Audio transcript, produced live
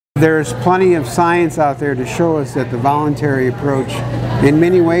There's plenty of science out there to show us that the voluntary approach in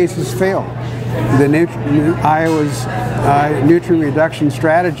many ways has failed. Iowa's nutrient reduction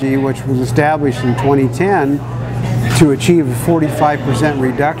strategy, which was established in 2010 to achieve a 45%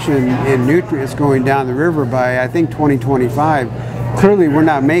 reduction in nutrients going down the river by, I think, 2025, clearly we're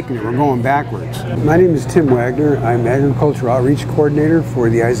not making it, we're going backwards. My name is Tim Wagner. I'm Agricultural Outreach Coordinator for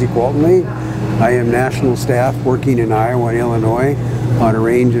the Izaak Walton League. I am national staff working in Iowa and Illinois on a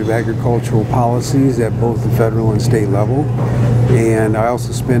range of agricultural policies at both the federal and state level. And I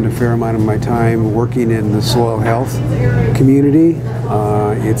also spend a fair amount of my time working in the soil health community.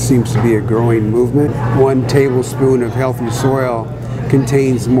 It seems to be a growing movement. 1 tablespoon of healthy soil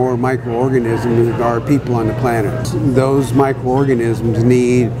contains more microorganisms than there are people on the planet. Those microorganisms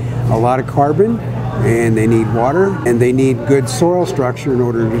need a lot of carbon, and they need water, and they need good soil structure in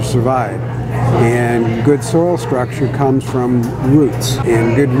order to survive. And good soil structure comes from roots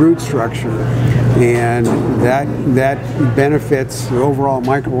and good root structure, and that benefits the overall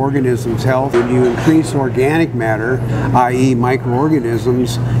microorganisms' health. When you increase organic matter, i.e.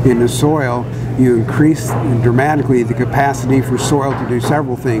 microorganisms in the soil, you increase dramatically the capacity for soil to do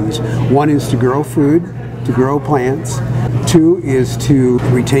several things. 1 is to grow food, to grow plants. 2 is to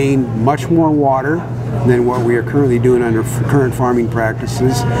retain much more water than what we are currently doing under current farming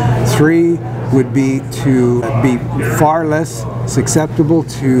practices. 3 would be to be far less susceptible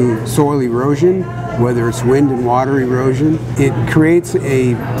to soil erosion, whether it's wind and water erosion. It creates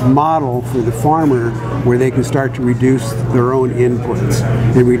a model for the farmer where they can start to reduce their own inputs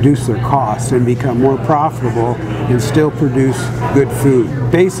and reduce their costs and become more profitable and still produce good food.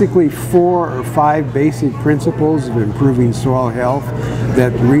 Basically 4 or 5 basic principles of improving soil health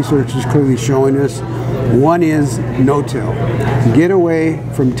that the research is clearly showing us. 1 is no-till. Get away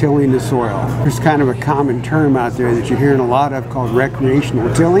from tilling the soil. There's kind of a common term out there that you're hearing a lot of called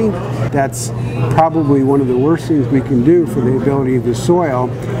recreational tilling. That's probably one of the worst things we can do for the ability of the soil,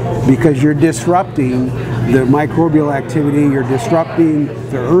 because you're disrupting the microbial activity, you're disrupting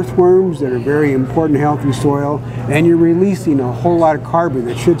the earthworms that are very important in healthy soil, and you're releasing a whole lot of carbon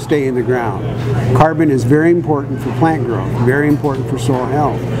that should stay in the ground. Carbon is very important for plant growth, very important for soil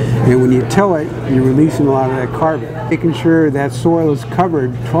health. And when you till it, you're releasing a lot of that carbon. Making sure that soil is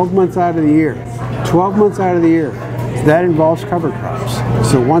covered 12 months out of the year. 12 months out of the year. That involves cover crops.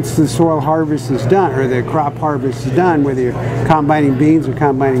 So once the soil harvest is done, or the crop harvest is done, whether you're combining beans or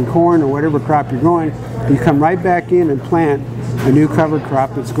combining corn or whatever crop you're growing, you come right back in and plant a new cover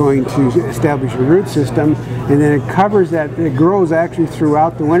crop that's going to establish a root system, and then it covers that, it grows actually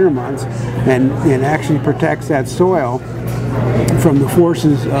throughout the winter months and actually protects that soil from the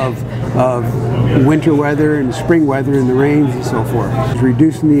forces of winter weather and spring weather and the rains and so forth.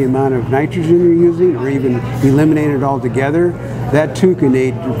 Reducing the amount of nitrogen you're using, or even eliminating it altogether, that too can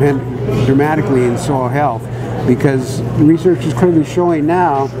aid dramatically in soil health, because research is clearly showing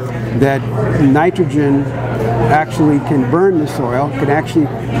now that nitrogen actually can burn the soil, can actually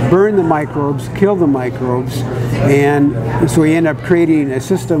burn the microbes, kill the microbes, and so we end up creating a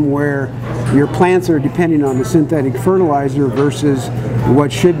system where your plants are depending on the synthetic fertilizer versus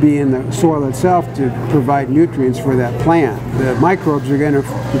what should be in the soil itself to provide nutrients for that plant. The microbes are going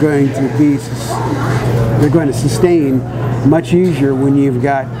to sustain much easier when you've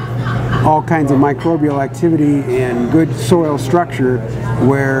got all kinds of microbial activity and good soil structure,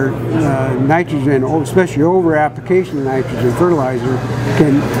 where nitrogen, especially over application of nitrogen fertilizer,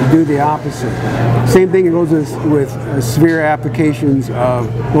 can do the opposite. Same thing goes with severe applications of,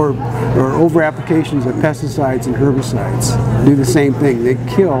 or over applications of pesticides and herbicides. Do the same thing. They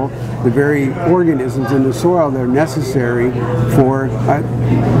kill the very organisms in the soil that are necessary for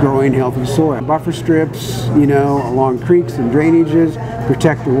growing healthy soil. Buffer strips, along creeks and drainages,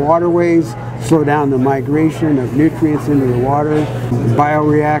 protect the waterways, slow down the migration of nutrients into the water.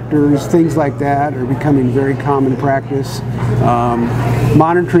 Bioreactors, things like that are becoming very common practice.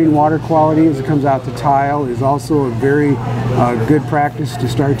 Monitoring water quality as it comes out the tile is also a very good practice to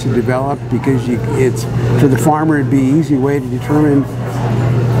start to develop, because it's, for the farmer, it'd be an easy way to determine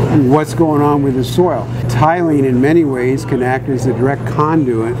what's going on with the soil. Tiling in many ways can act as a direct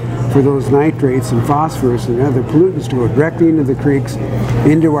conduit for those nitrates and phosphorus and other pollutants to go directly into the creeks,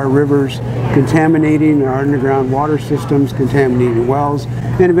 into our rivers, contaminating our underground water systems, contaminating wells,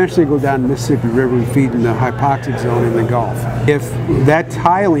 and eventually go down the Mississippi River and feed in the hypoxic zone in the Gulf. If that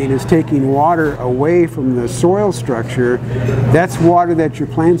tiling is taking water away from the soil structure, that's water that your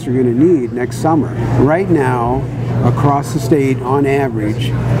plants are going to need next summer. Right now, across the state, on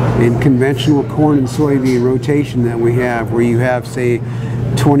average, in conventional corn and soybean rotation that we have, where you have, say,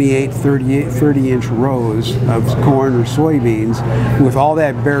 28, 30-inch rows of corn or soybeans with all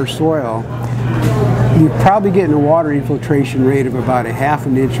that bare soil, you're probably getting a water infiltration rate of about a ½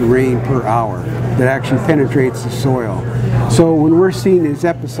 an inch of rain per hour that actually penetrates the soil. So when we're seeing these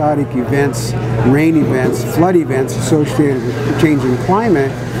episodic events, rain events, flood events associated with changing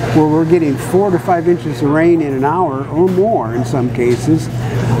climate, where we're getting 4 to 5 inches of rain in an hour or more in some cases,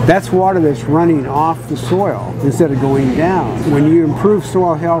 that's water that's running off the soil instead of going down. When you improve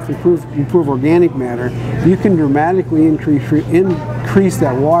soil health, improve organic matter, you can dramatically increase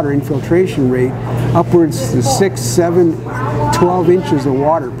that water infiltration rate upwards to 6, 7, 12 inches of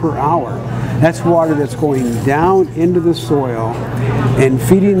water per hour. That's water that's going down into the soil and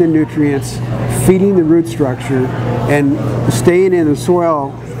feeding the nutrients, feeding the root structure, and staying in the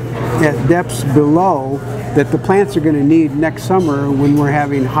soil at depths below that the plants are going to need next summer when we're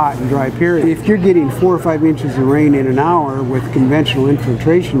having hot and dry periods. If you're getting 4 or 5 inches of rain in an hour with conventional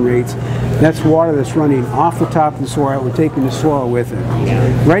infiltration rates, that's water that's running off the top of the soil and taking the soil with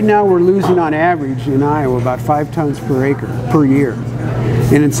it. Right now we're losing on average in Iowa about 5 tons per acre per year.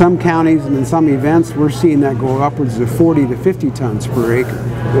 And in some counties and in some events, we're seeing that go upwards of 40 to 50 tons per acre.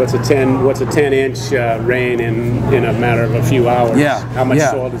 What's a 10-inch rain in a matter of a few hours? Yeah. How much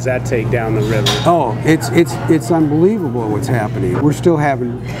soil does that take down the river? Oh, it's unbelievable what's happening. We're still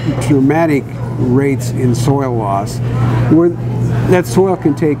having dramatic rates in soil loss, where that soil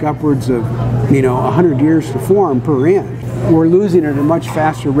can take upwards of 100 years to form per inch. We're losing at a much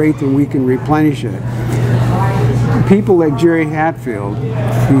faster rate than we can replenish it. People like Jerry Hatfield,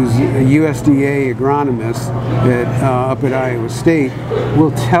 who's a USDA agronomist up at Iowa State,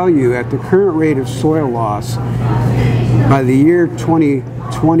 will tell you at the current rate of soil loss, by the year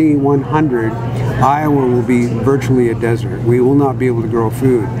 2100, Iowa will be virtually a desert. We will not be able to grow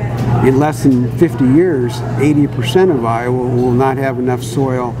food. In less than 50 years, 80% of Iowa will not have enough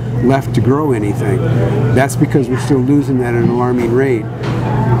soil left to grow anything. That's because we're still losing that at an alarming rate.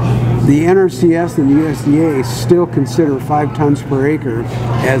 The NRCS and the USDA still consider 5 tons per acre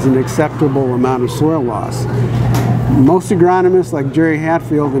as an acceptable amount of soil loss. Most agronomists like Jerry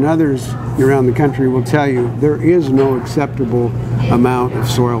Hatfield and others around the country will tell you there is no acceptable amount of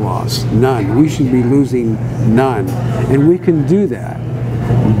soil loss. None. We should be losing none. And we can do that.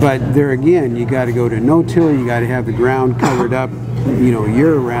 But there again, you got to go to no-till, you got to have the ground covered up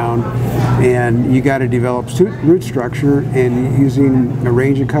year-round, and you got to develop root structure and using a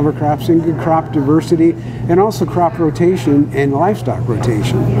range of cover crops and good crop diversity, and also crop rotation and livestock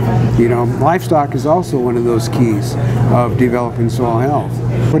rotation. Livestock is also one of those keys of developing soil health.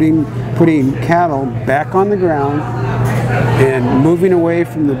 Putting cattle back on the ground and moving away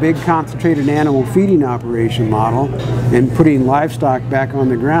from the big concentrated animal feeding operation model and putting livestock back on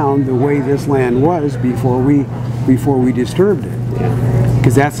the ground the way this land was before we disturbed it.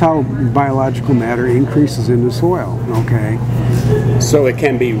 Because that's how biological matter increases in the soil, okay? So it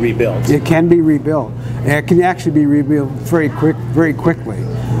can be rebuilt. It can be rebuilt. It can actually be rebuilt very quickly.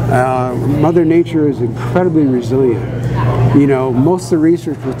 Mother Nature is incredibly resilient. Most of the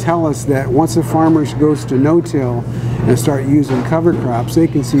research will tell us that once a farmer goes to no-till and start using cover crops, they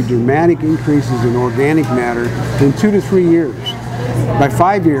can see dramatic increases in organic matter in 2 to 3 years. By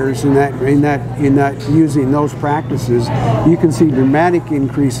 5 years in that using those practices, you can see dramatic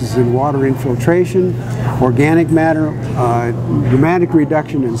increases in water infiltration, organic matter, dramatic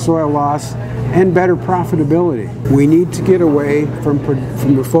reduction in soil loss, and better profitability. We need to get away from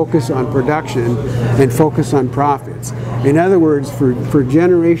the focus on production and focus on profits. In other words, for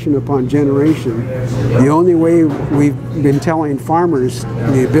generation upon generation, the only way we've been telling farmers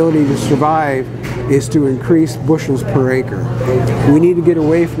the ability to survive is to increase bushels per acre. We need to get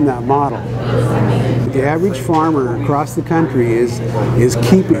away from that model. The average farmer across the country is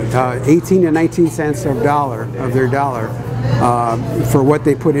keeping 18 to 19 cents of their dollar for what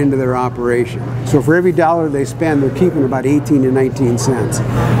they put into their operation. So for every dollar they spend, they're keeping about 18 to 19 cents.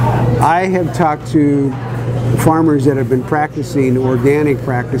 I have talked to farmers that have been practicing organic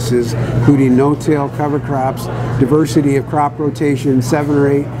practices, including no-till, cover crops, diversity of crop rotation, 6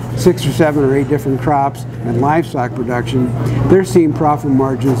 or 7 or 8 different crops, and livestock production. They're seeing profit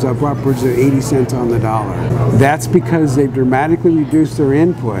margins of upwards of 80 cents on the dollar. That's because they've dramatically reduced their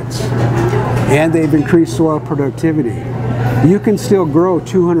inputs and they've increased soil productivity. You can still grow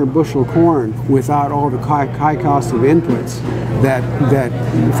 200 bushel corn without all the high cost of inputs that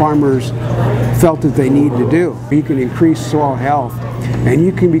farmers felt that they need to do. You can increase soil health and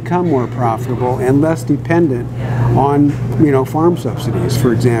you can become more profitable and less dependent on farm subsidies,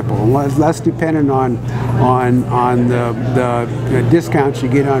 for example, less dependent on the discounts you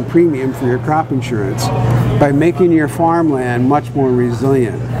get on premium for your crop insurance, by making your farmland much more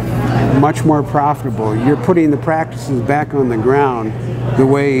resilient, much more profitable. You're putting the practices back on the ground the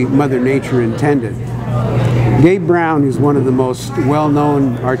way Mother Nature intended. Gabe Brown is one of the most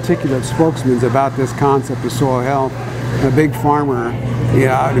well-known articulate spokesmen about this concept of soil health, a big farmer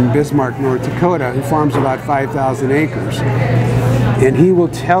out in Bismarck, North Dakota, who farms about 5,000 acres. And he will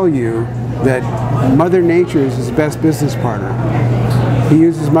tell you that Mother Nature is his best business partner. He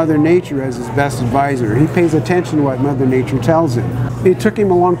uses Mother Nature as his best advisor. He pays attention to what Mother Nature tells him. It took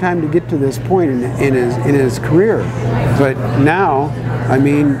him a long time to get to this point in his career, but now, I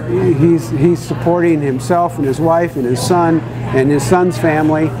mean, he's supporting himself and his wife and his son's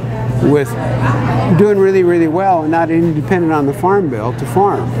family with doing really, really well and not dependent on the Farm Bill to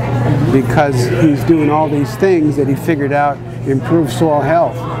farm, because he's doing all these things that he figured out improve soil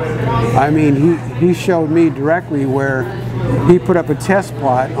health. I mean, he showed me directly where he put up a test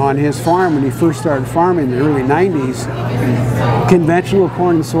plot on his farm when he first started farming in the early 90s, conventional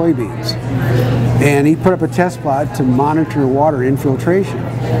corn and soybeans. And he put up a test plot to monitor water infiltration.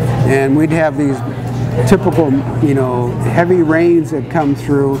 And we'd have these typical, heavy rains that come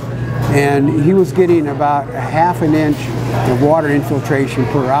through, and he was getting about a ½ an inch of water infiltration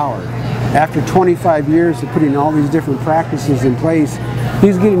per hour. After 25 years of putting all these different practices in place,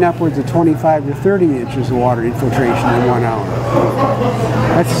 he's getting upwards of 25 to 30 inches of water infiltration in 1 hour.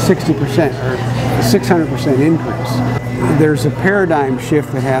 That's a 60% or 600% increase. There's a paradigm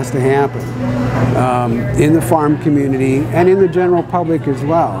shift that has to happen in the farm community and in the general public as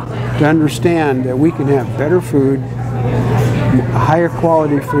well, to understand that we can have better food, higher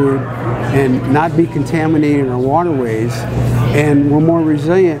quality food, and not be contaminating our waterways, and we're more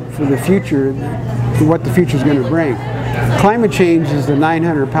resilient for the future, for what the future is going to bring. Climate change is the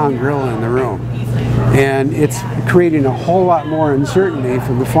 900-pound gorilla in the room, and it's creating a whole lot more uncertainty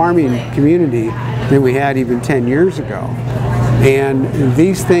for the farming community than we had even 10 years ago. And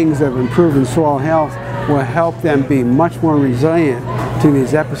these things of improving soil health will help them be much more resilient to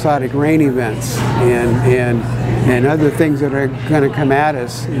these episodic rain events and other things that are going to come at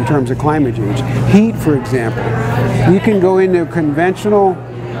us in terms of climate change. Heat, for example. You can go into a conventional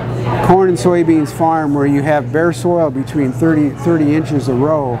corn and soybeans farm where you have bare soil between 30 inches a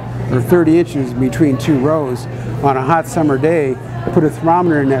row, or 30 inches between 2 rows on a hot summer day. Put a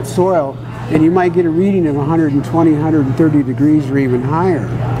thermometer in that soil and you might get a reading of 120, 130 degrees or even higher.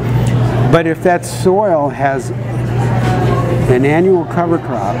 But if that soil has an annual cover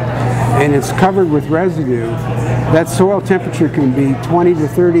crop and it's covered with residue, that soil temperature can be 20 to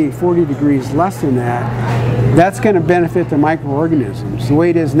 30, 40 degrees less than that. That's going to benefit the microorganisms. The way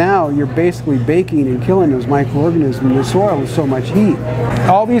it is now, you're basically baking and killing those microorganisms in the soil with so much heat.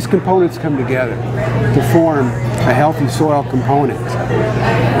 All these components come together to form a healthy soil component,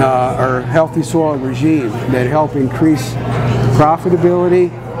 or healthy soil regime that help increase profitability,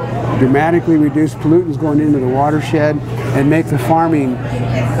 dramatically reduce pollutants going into the watershed, and make the farming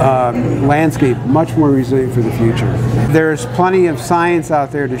landscape much more resilient for the future. There's plenty of science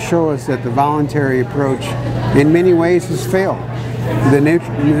out there to show us that the voluntary approach in many ways has failed.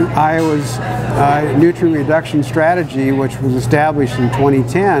 Iowa's nutrient reduction strategy, which was established in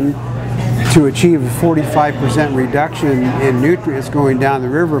 2010 to achieve a 45% reduction in nutrients going down the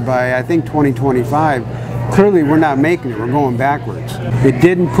river by, I think, 2025, clearly we're not making it, we're going backwards. It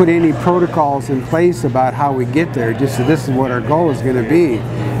didn't put any protocols in place about how we get there, just that this is what our goal is going to be.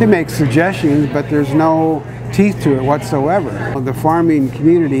 It makes suggestions, but there's no teeth to it whatsoever. The farming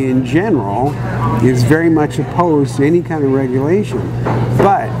community in general is very much opposed to any kind of regulation.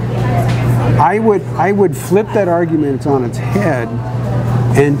 But I would flip that argument on its head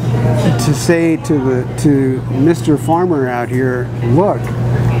and to say to Mr. Farmer out here, look,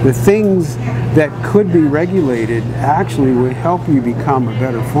 the things that could be regulated actually would help you become a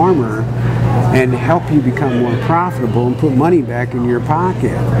better farmer and help you become more profitable and put money back in your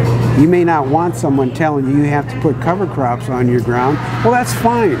pocket. You may not want someone telling you you have to put cover crops on your ground. Well, that's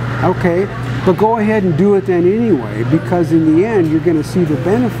fine, okay, but go ahead and do it then anyway, because in the end you're going to see the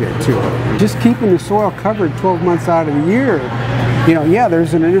benefit to it. Just keeping the soil covered 12 months out of the year, yeah,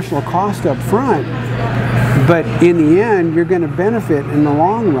 there's an initial cost up front, but in the end, you're going to benefit in the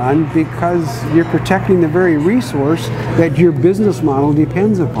long run because you're protecting the very resource that your business model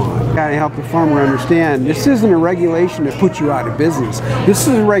depends upon. You've got to help the farmer understand this isn't a regulation to put you out of business. This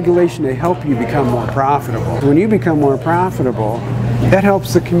is a regulation to help you become more profitable. When you become more profitable, that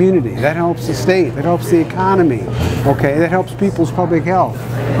helps the community, that helps the state, that helps the economy, okay? That helps people's public health,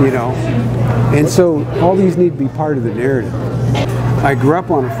 And so all these need to be part of the narrative. I grew up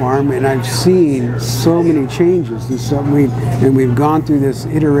on a farm and I've seen so many changes, and we've gone through this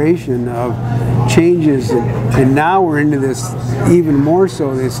iteration of changes, and now we're into this even more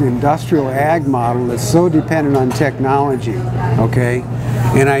so, this industrial ag model that's so dependent on technology, okay?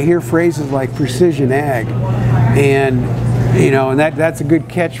 And I hear phrases like precision ag, and and that's a good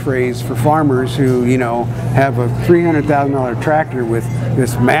catchphrase for farmers who, have a $300,000 tractor with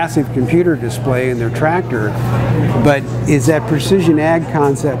this massive computer display in their tractor. But is that precision ag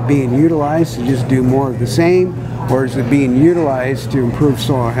concept being utilized to just do more of the same, or is it being utilized to improve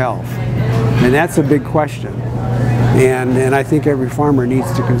soil health? And that's a big question. And I think every farmer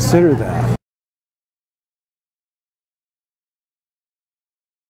needs to consider that.